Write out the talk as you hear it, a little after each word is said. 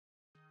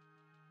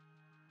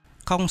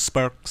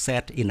Kongsberg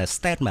said in a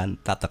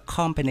statement that the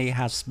company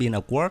has been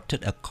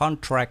awarded a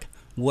contract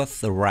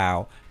worth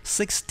around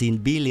 16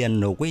 billion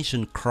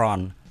Norwegian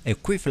kron,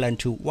 equivalent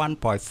to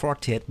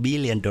 $1.48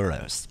 billion,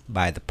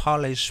 by the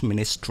Polish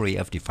Ministry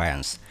of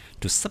Defense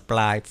to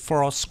supply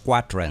 4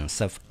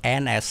 squadrons of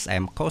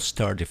NSM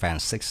coastal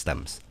defense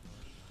systems.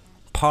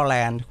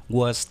 Poland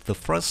was the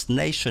first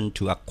nation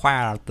to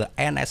acquire the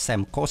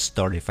NSM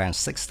coastal defense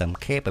system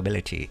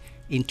capability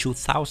in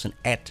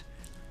 2008,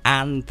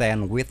 and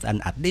then with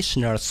an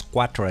additional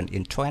squadron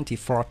in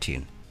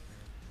 2014.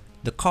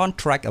 The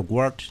contract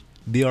award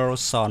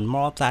builds on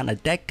more than a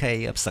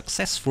decade of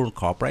successful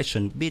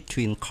cooperation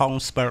between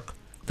Kongsberg,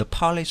 the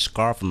Polish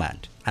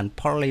government, and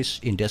Polish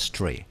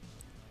industry.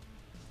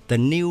 The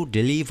new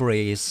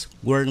deliveries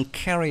will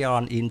carry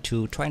on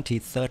into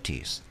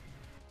 2030s.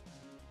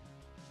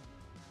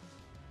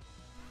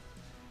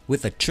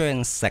 With the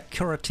joint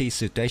security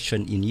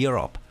situation in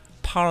Europe,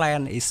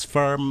 Poland is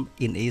firm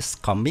in its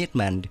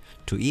commitment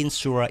to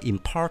ensure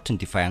important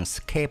defense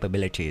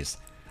capabilities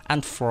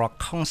and for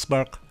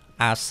Kongsberg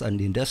as an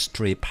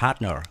industry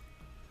partner.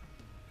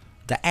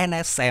 The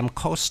NSM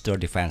coastal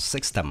defense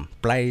system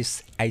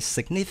plays a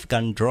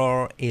significant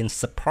role in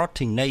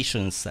supporting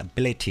nations'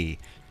 ability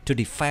to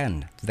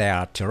defend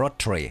their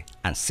territory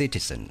and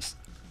citizens.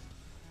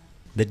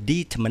 The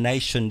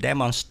determination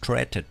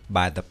demonstrated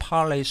by the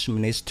Polish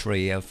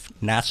Ministry of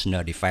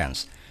National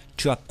Defense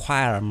to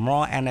acquire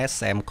more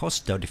NSM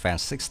coastal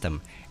defense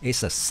systems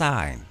is a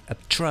sign of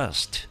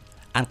trust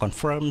and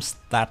confirms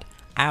that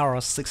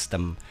our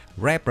system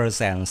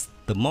represents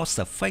the most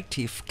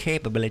effective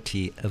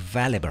capability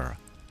available,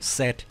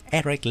 said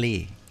Eric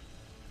Lee,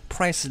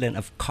 president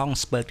of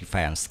Kongsberg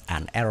Defense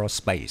and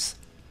Aerospace.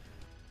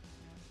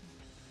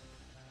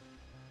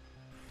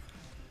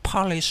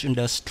 Polish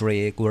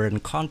industry will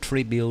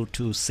contribute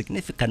to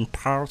significant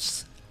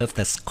parts of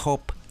the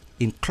scope,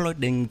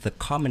 including the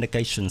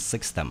communication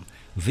system,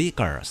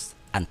 vehicles,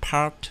 and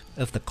part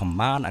of the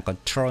command and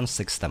control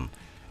system,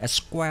 as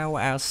well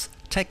as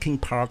taking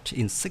part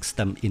in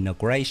system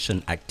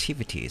integration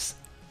activities.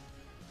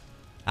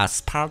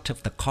 As part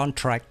of the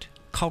contract,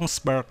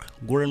 Kongsberg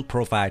will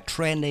provide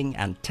training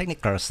and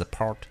technical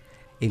support,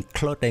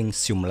 including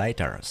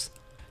simulators,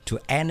 to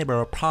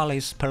enable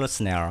Polish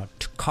personnel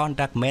to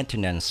conduct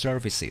maintenance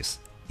services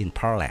in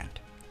Poland.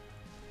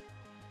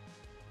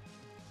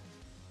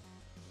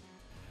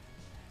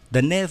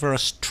 The Naval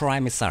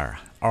Strike Missile,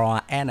 or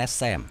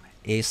NSM,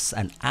 is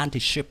an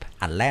anti-ship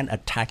and land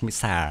attack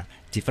missile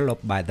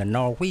developed by the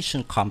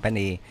Norwegian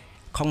company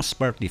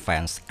Kongsberg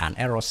Defense and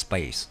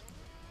Aerospace.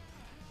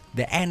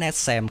 The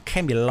NSM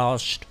can be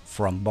launched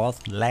from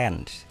both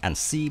land and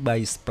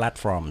sea-based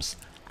platforms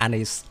and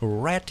is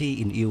already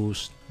in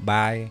use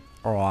by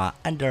or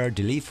under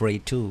delivery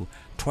to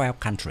 12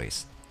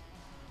 countries.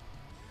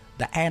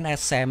 The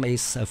NSM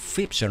is a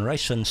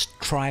 5th-generation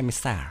strike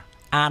missile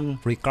and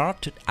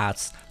regarded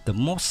as the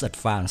most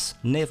advanced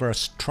naval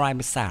strike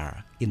missile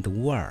in the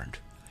world,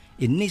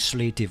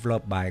 initially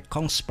developed by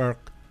Kongsberg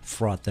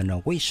for the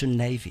Norwegian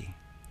Navy.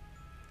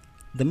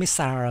 The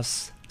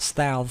missile's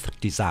stealth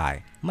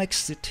design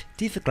makes it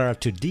difficult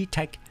to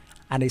detect,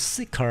 and its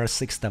seeker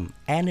system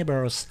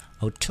enables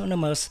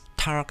autonomous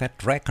target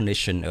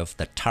recognition of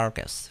the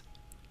targets.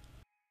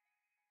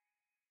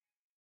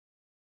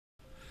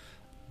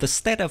 The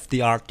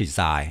state-of-the-art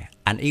design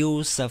and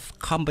use of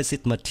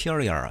composite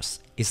materials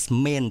is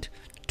meant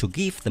to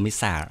give the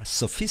missile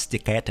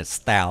sophisticated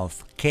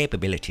stealth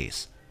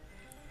capabilities.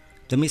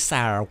 The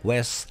missile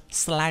weighs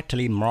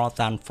slightly more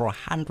than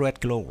 400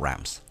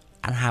 kilograms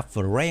and have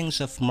a range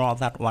of more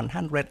than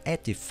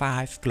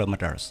 185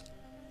 kilometers.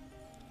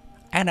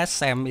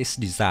 NSM is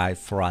designed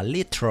for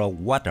littoral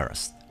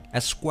waters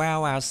as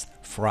well as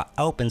for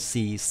open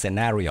sea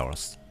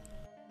scenarios.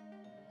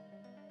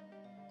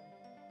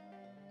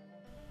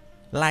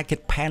 Like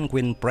its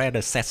penguin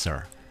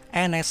predecessor,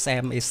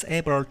 NSM is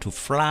able to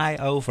fly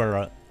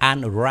over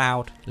and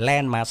around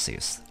land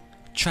masses,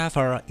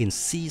 travel in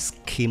sea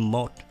skim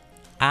mode,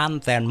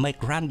 and then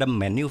make random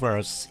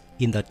maneuvers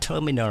in the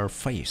terminal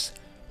phase,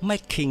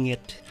 making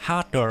it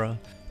harder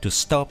to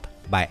stop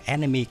by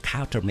enemy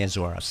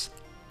countermeasures.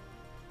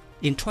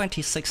 In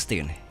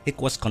 2016, it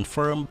was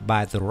confirmed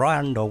by the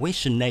Royal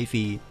Norwegian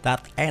Navy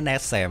that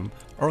NSM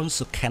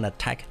also can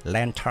attack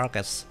land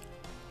targets.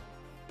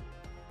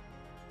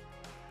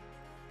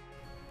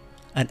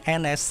 An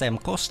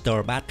NSM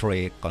coastal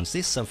battery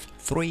consists of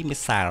 3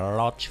 missile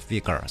launch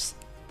vehicles,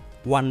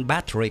 1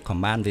 battery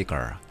command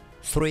vehicle,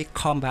 3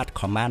 combat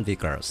command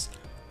vehicles,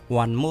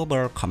 1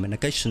 mobile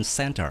communication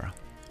center,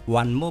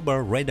 1 mobile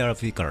radar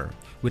vehicle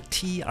with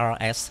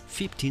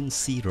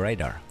TRS-15C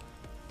radar,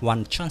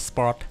 1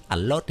 transport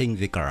and loading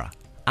vehicle,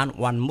 and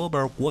 1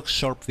 mobile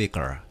workshop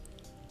vehicle.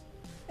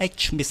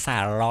 Each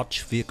missile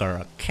launch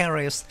vehicle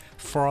carries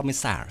 4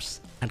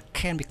 missiles and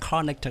can be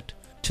connected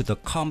to the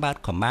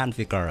combat command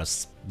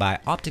vehicles by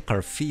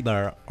optical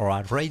fiber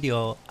or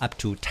radio up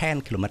to 10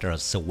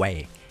 kilometers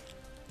away.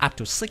 Up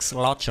to 6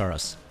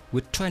 launchers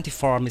with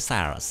 24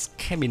 missiles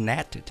can be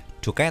netted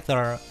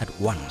together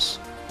at once.